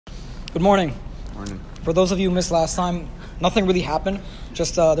Good morning. Morning. For those of you who missed last time, nothing really happened.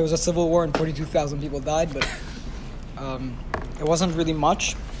 Just there was a civil war and 42,000 people died, but it wasn't really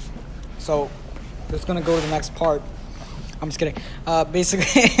much. So we're just going to go to the next part. I'm just kidding. Basically,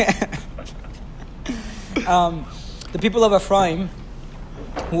 the people of Ephraim,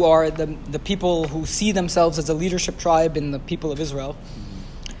 who are the people who see themselves as a leadership tribe in the people of Israel,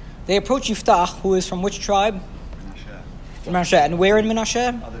 they approach Yiftach, who is from which tribe? Menashe. And where in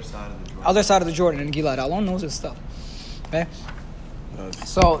Menashe? Other side of the Jordan. Other side of the Jordan in Gilad. Alon knows his stuff. Okay?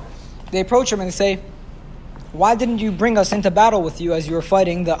 So they approach him and they say, why didn't you bring us into battle with you as you were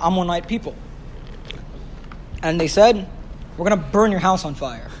fighting the Ammonite people? And they said, we're going to burn your house on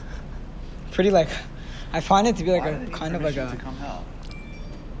fire. Pretty I find it to be Why a kind of like a... to come help?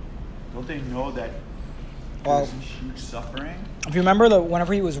 Don't they know that Well, there's huge suffering? if you remember,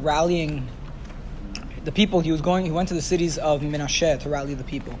 whenever he was rallying the people, he went to the cities of Menashe to rally the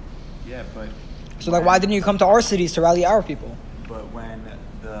people. Yeah, but... So why didn't you come to our cities to rally our people? But when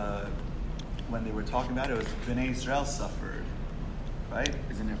they were talking about it, was Bnei Israel suffered, right?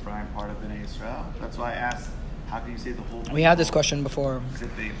 Isn't Ephraim part of Bnei Israel? That's why I asked, how can you say the whole... We had this question before. Because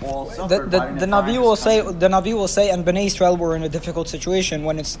if they all The suffered, Navi will say, and Bnei Israel were in a difficult situation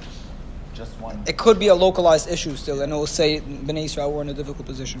when it's... Just one. It could be a localized issue still, and it will say Bnei Israel were in a difficult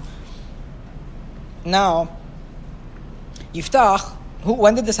position. Now, Yiftach,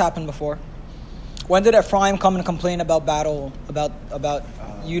 when did this happen before? When did Ephraim come and complain about battle, about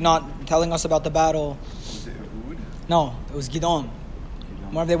you not telling us about the battle? Was it Ehud? No, it was Gidon.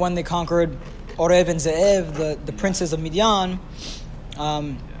 When they conquered Orev and Ze'ev, the princes of Midian,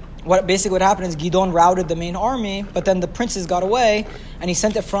 what happened is Gidon routed the main army, but then the princes got away, and he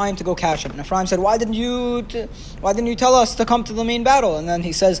sent Ephraim to go catch him. And Ephraim said, "Why didn't you tell us to come to the main battle?" And then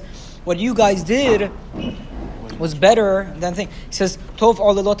he says, "What you guys did was better than thing." He says, "Tov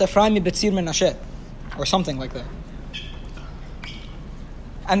orlelot Ephraim betzir Menashe," or something like that.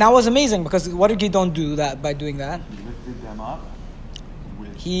 And that was amazing because what did Gidon do by doing that? He lifted them up.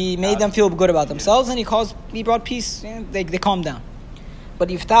 He made them feel good about themselves, and he brought peace. They calmed down. But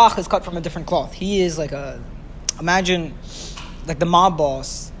Yiftach is cut from a different cloth. He is imagine the mob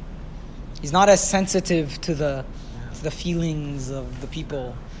boss. He's not as sensitive to the feelings of the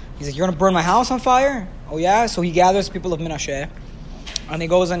people. He's like, you're going to burn my house on fire? Oh yeah? So he gathers people of Menashe, and he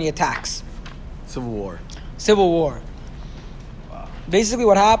goes and he attacks. Civil war. Wow. Basically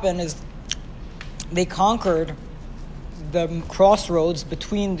what happened is they conquered the crossroads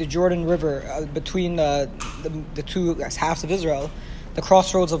between the Jordan River, between the two halves of Israel, the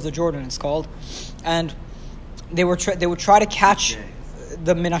crossroads of the Jordan it's called, and they would try to catch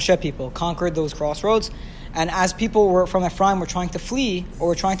the Menashe people, conquered those crossroads, and as people from Ephraim were trying to flee or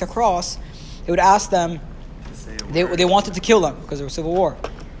were trying to cross, they would ask them, they wanted to kill them because there was civil war.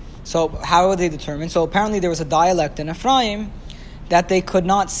 So how were they determined? So apparently there was a dialect in Ephraim that they could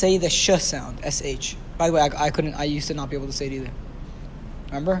not say the sh sound, sh. By the way, I used to not be able to say it either.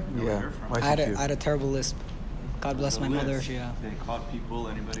 Remember? Yeah. I had a terrible lisp. God bless my mother. They caught people,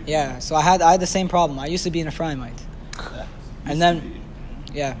 anybody. Yeah, so I had the same problem. I used to be an Ephraimite. And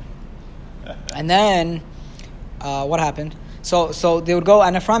then what happened? So they would go,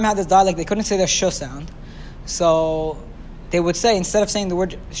 and Ephraim had this dialect, they couldn't say the sh sound. So they would say, instead of saying the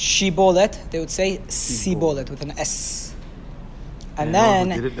word shibolet, they would say sibolet with an S. And then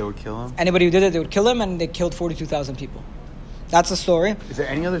who did it, they would kill him? Anybody who did it, they would kill him, and they killed 42,000 people. That's the story. Is there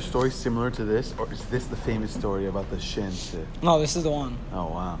any other story similar to this, or is this the famous story about the Shin? No, this is the one. Oh,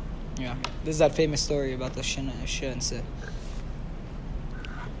 wow. Yeah, this is that famous story about the Shin and Seh.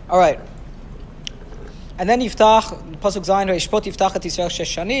 All right. And then Yiftach, Pasuk Zayin, Yishpot Yiftach et Yisrael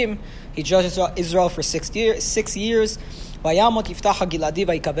shesh shanim. He judged Israel for 6 years. Vayamot Yiftach ha-Giladi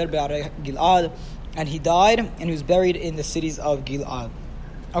vayikaber be'arei Gilad. And he died, and he was buried in the cities of Gilad.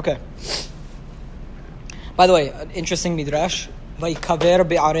 Okay. By the way, an interesting midrash. Vayikaber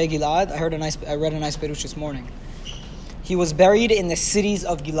be'arei Gilad. I read a nice perush this morning. He was buried in the cities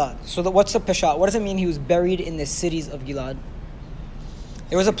of Gilad. So what's the peshat? What does it mean he was buried in the cities of Gilad?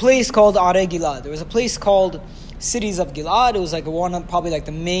 There was a place called Arei Gilad. There was a place called Cities of Gilad. It was probably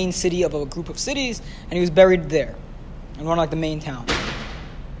the main city of a group of cities, and he was buried there, in one the main town.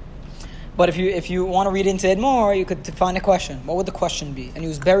 But if you want to read into it more, you could find a question. What would the question be? And he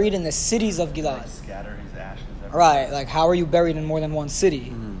was buried in the cities of Gilad. Scatter his ashes everywhere. Right, how are you buried in more than one city?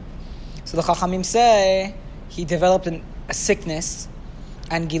 Mm-hmm. So the Chachamim say he developed a sickness,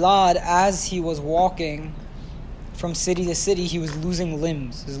 and Gilad, as he was walking from city to city, he was losing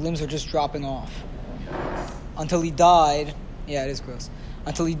limbs. His limbs were just dropping off. Until he died. Yeah, it is gross.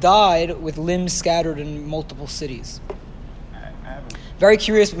 Until he died with limbs scattered in multiple cities. Very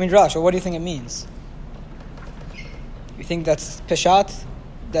curious midrash. Or what do you think it means? You think that's peshat,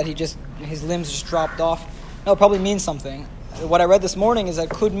 that his limbs just dropped off? No, it probably means something. What I read this morning is that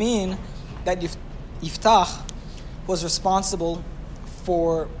it could mean that Yiftach was responsible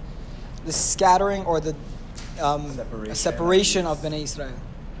for the scattering or the separation of Bnei Israel.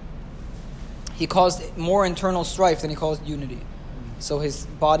 He caused more internal strife than he caused unity. So his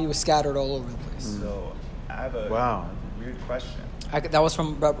body was scattered all over the place. So I have a weird question. That was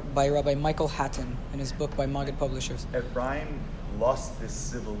by Rabbi Michael Hatton in his book by Maggid Publishers. Ephraim lost this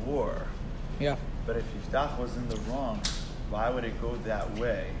civil war. Yeah. But if Yiftach was in the wrong, why would it go that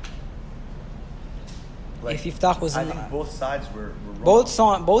way? If Yiftach was I think both sides were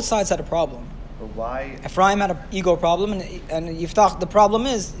wrong. Both sides had a problem. But why? Ephraim had an ego problem, and Yiftach, the problem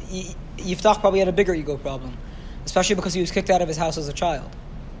is, Yiftach probably had a bigger ego problem. Especially because he was kicked out of his house as a child.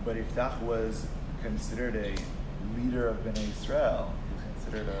 But Yiftach was considered a leader of Bnei Israel. He was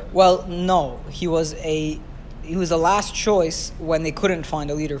considered a... Well, no. He was the last choice when they couldn't find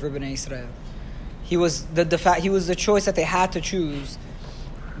a leader for Bnei Israel. He was he was the choice that they had to choose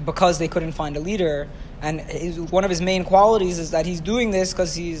because they couldn't find a leader. And one of his main qualities is that he's doing this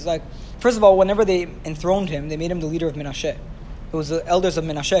because he's like... First of all, whenever they enthroned him, they made him the leader of Menashe. It was the elders of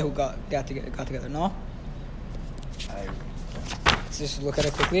Menashe who got together, no? Let's just look at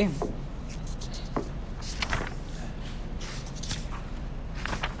it quickly.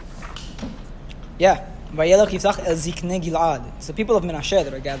 Yeah. It's the people of Menashe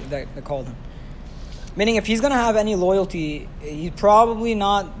that are gathered, that called him. Meaning, if he's going to have any loyalty, he's probably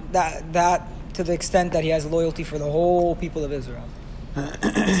not that to the extent that he has loyalty for the whole people of Israel.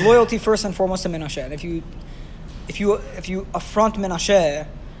 It's loyalty first and foremost to Menashe. And if you affront Menashe,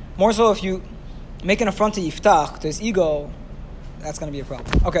 more so if you make an affront to Yiftach, to his ego, that's going to be a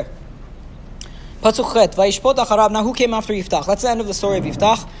problem. Okay. Pasuk Chet, Vayishpot acharav. Now, who came after Yiftach? That's the end of the story of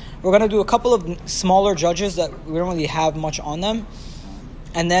Yiftach. We're going to do a couple of smaller judges that we don't really have much on them,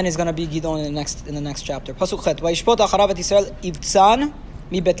 and then it's going to be Gidon in the next chapter. Pasuk Chet, Vayishpot acharav et Yisrael Ivtzan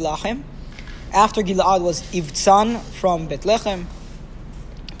mi Betlechem. After Gilad was Ivtzan from Betlechem.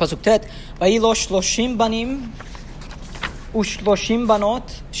 Pasuk Tet, Vayilo 30 banim u30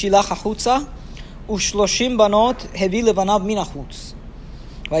 banot shilach achutza u30 banot hevi levanav min achutz.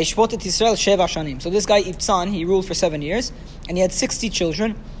 Vayishpot et Yisrael 7 shanim. So this guy Ivtzan, he ruled for 7 years, and he had 60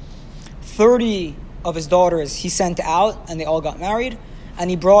 children. 30 of his daughters he sent out, and they all got married, and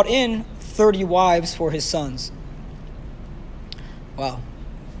he brought in 30 wives for his sons. Wow.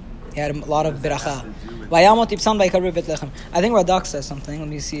 He had a lot of beracha. I think Radak says something. Let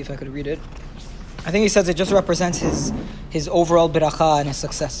me see if I could read it. I think he says it just represents his overall beracha and his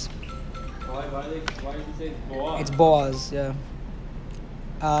success. Why did you say it's Boaz? It's Boaz, yeah.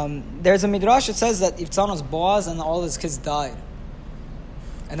 There's a midrash that says that Ivtzan was Boaz and all his kids died.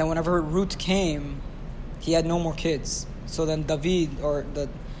 And then whenever Ruth came, he had no more kids. So then David, who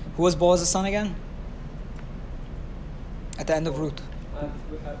was Boaz's son again? At the end of Ruth.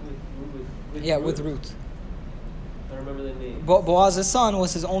 With Ruth. I remember the name. Boaz's son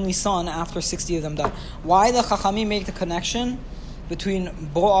was his only son after 60 of them died. Why the Chachamim make the connection between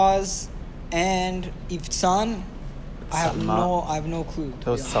Boaz and Ivtzan? I have no clue.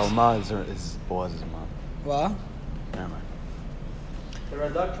 Salma is Boaz's mom. What? Never mind. The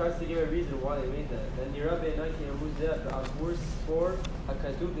Radak tries to give a reason why they made that. Then Yirabeh Naki Amuzeh Avur Sfor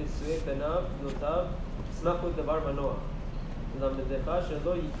Hakatuv Nisue Penav Notav Smachut Davar Manoah. למדך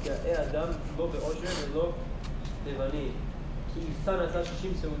שלא יתגאה אדם לא באושר ולא לבני כי איבצן עשה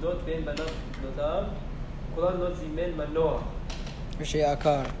 60 סעודות בין בניו בנותיו כולן לא זימן מנוח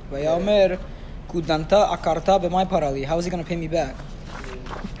ושיקר והיה אומר קודמת עקרת במאי פרלי. How is he going to pay me back?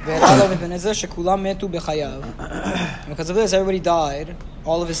 והראה לו מפני זה שכולם מתו בחייו. Because of this everybody died,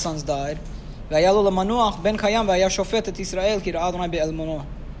 all of his sons died. והיה לו למנוח בן קיים והיה שופט את ישראל כי ראה אדוני באלמונו.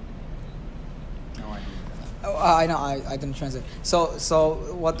 I know, I didn't translate. So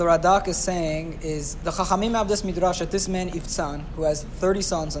what the Radak is saying is the Chachamim have this midrash that this man Ivtzan, who has 30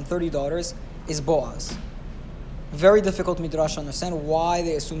 sons and 30 daughters, is Boaz. Very difficult midrash to understand why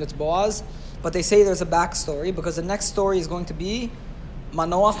they assume it's Boaz, but they say there's a backstory because the next story is going to be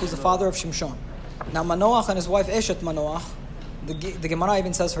Manoach, who's the father of Shimshon. Now Manoach and his wife Eshet Manoach, the Gemara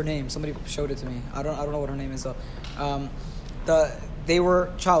even says her name. Somebody showed it to me. I don't know what her name is though. They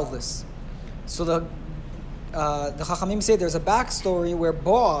were childless. So the Chachamim say there's a backstory where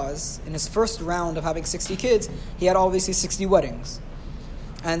Boaz, in his first round of having 60 kids, he had obviously 60 weddings.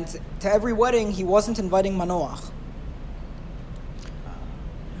 And to every wedding, he wasn't inviting Manoach.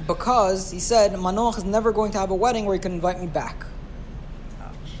 Because he said, Manoach is never going to have a wedding where he can invite me back.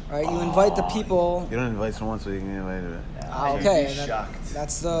 Right? You invite the people. You don't invite someone so you can invite Okay, You'd be shocked.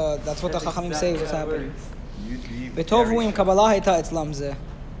 that's what the Chachamim say was happening. You'd be Betovu very im shocked. Kabbalah hayta etzlam zeh.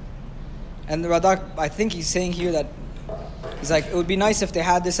 And the Radak, I think he's saying here that he's like, it would be nice if they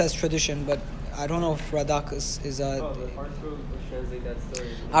had this as tradition, but I don't know if Radak is the Parsro translate that story.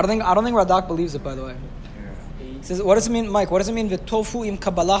 I don't think Radak believes it, by the way. Yeah. He says, what does it mean, Mike? What does it mean Betovu im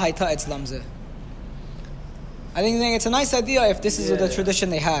Kabbalah hayta etzlam zeh? I think it's a nice idea if this is the tradition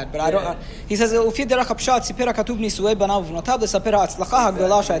they had, but I don't. He says, "Ufi derech hapshat sipera katuv nisuei banav v'notav lesapera hatzlacha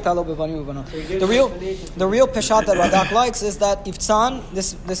hagdola shayta lo b'vanim v'banot." The real peshat that Radak likes is that Iftzan,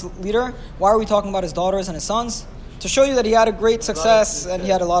 this leader, why are we talking about his daughters and his sons? To show you that he had a great success and he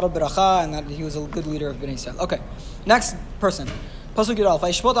had a lot of beracha and that he was a good leader of Bnei Yisrael. Okay, next person. Pasuk Yudal.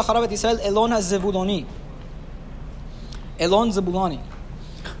 Vayishvot acharav et Yisrael Elon hazevuloni. Elon Zebuloni.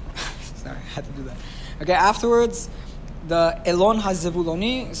 Sorry, I had to do that. Okay, afterwards, the Elon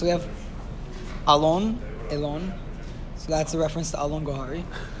HaZevuloni, so we have Elon, so that's a reference to Alon Gohari,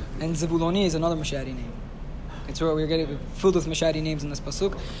 and Zevuloni is another Mashari name. It's where we're getting filled with Mashari names in this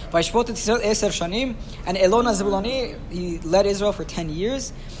pasuk. Vayishvot et Yisrael 10 shanim, and Elon HaZevuloni, he led Israel for 10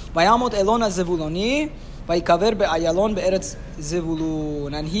 years. Vayamot Elon HaZevuloni, vayikaver be'ayalon be'eretz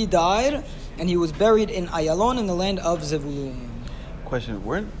Zevulun, and he died, and he was buried in Ayalon in the land of Zevulun. Question: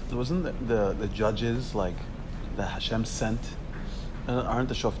 wasn't the judges like that Hashem sent? Aren't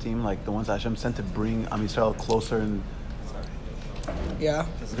the Shofetim like the ones that Hashem sent to bring Am Yisrael closer? And Yeah.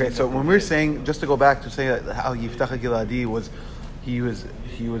 okay, so when we're saying, just to go back to say that how Yiftach Giladi was a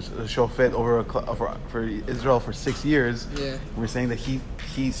shofet for Israel for 6 years. Yeah. We're saying that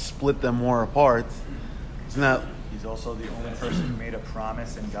he split them more apart. Isn't that? He's also the only person who made a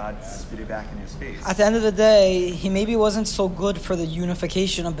promise and God spit it back in his face. At the end of the day, he maybe wasn't so good for the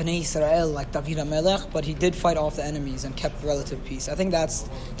unification of Bnei Israel like David HaMelech, but he did fight off the enemies and kept relative peace. I think that's,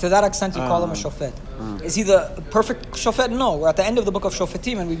 to that extent, you call him a shofet. Is he the perfect shofet? No. We're at the end of the book of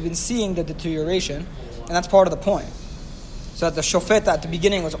Shofetim, and we've been seeing the deterioration, and that's part of the point. So that the shofet at the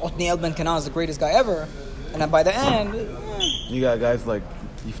beginning was Otniel ben Kenaz, the greatest guy ever, and then by the end, You got guys like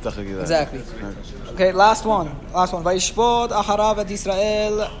Yiftach Giladi. Exactly. Okay, last one. Vayishvot acharav et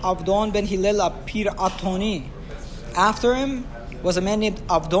Yisrael Avdon ben Hillel apir Atoni. After him was a man named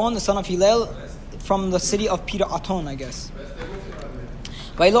Avdon, the son of Hillel, from the city of Pir Aton, I guess.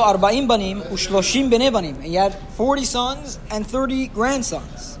 Vaylo 40 banim ushloshim bnei banim. And he had 40 sons and 30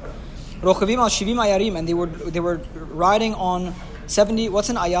 grandsons. Rochavim al shivim ayarim, and they were riding on 70. What's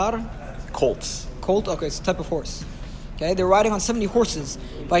an ayar? Colts. Colt. Okay, it's a type of horse. Okay, they're riding on 70 horses.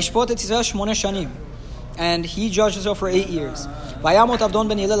 Vayishpot et Yisrael 8 shanim, and he judged Israel for 8 years. Vayamot Avdon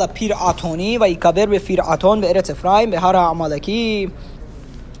ben Hillel apir Atoni, vayikaber befir Aton be'eretz Ephraim behara Amaleki.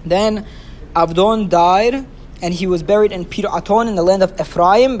 Then Avdon died, and he was buried in Pir Aton in the land of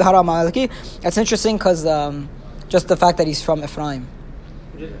Ephraim behara Amaleki. That's interesting because just the fact that he's from Ephraim.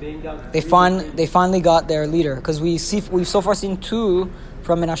 They finally got their leader, because we've so far seen 2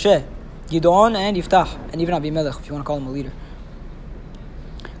 from Menashe. Gidon and Yiftach, and even Abimelech, if you want to call him a leader.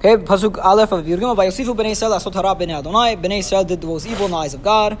 Okay, Pasuk Aleph of Yirgim, Vayosifu b'nei Yisrael asot hara b'nei Adonai. B'nei Yisrael did what was evil in the eyes of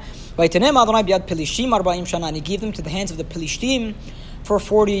God. Vayitenem Adonai b'yad Pelishtim 40 shana, and he gave them to the hands of the Pelishtim for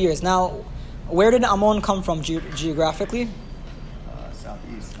 40 years. Now, where did Ammon come from geographically?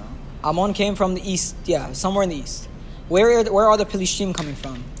 Southeast, no? Ammon came from the east, somewhere in the east. Where are the Pelishtim coming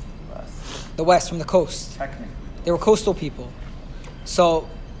from? West. The west, from the coast. Technically. They were coastal people. So,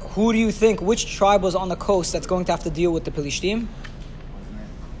 who do you think, which tribe was on the coast that's going to have to deal with the Pelishtim?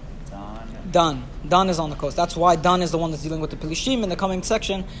 Wasn't it Dan. Dan is on the coast. That's why Dan is the one that's dealing with the Pelishtim in the coming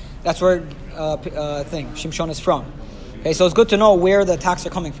section. That's where Shimshon is from. Okay, so it's good to know where the attacks are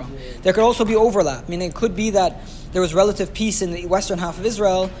coming from. There could also be overlap. I mean, it could be that there was relative peace in the western half of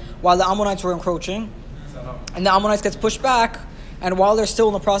Israel while the Ammonites were encroaching, and the Ammonites gets pushed back, and while they're still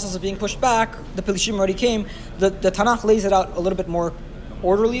in the process of being pushed back, the Pelishtim already came. The Tanakh lays it out a little bit more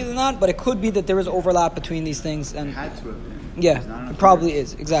orderly than that, but it could be that there is overlap between these things. And It had to have been. yeah, it probably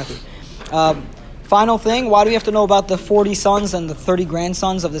is, exactly. Final thing, why do we have to know about the 40 sons and the 30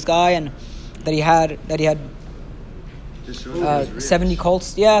 grandsons of this guy, and that he had Just shows that he was 70 rich.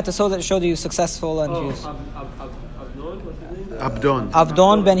 colts? Yeah, to show that he was successful, and he was Abdon.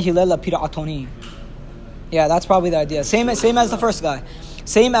 Avdon ben Hillel apir Atoni. Yeah, that's probably the idea. Same as the first guy.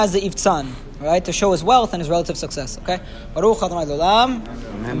 Same as the Iftzan, right? To show his wealth and his relative success. Okay? Baruch Adonai L'olam.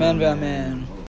 Amen ve'amen.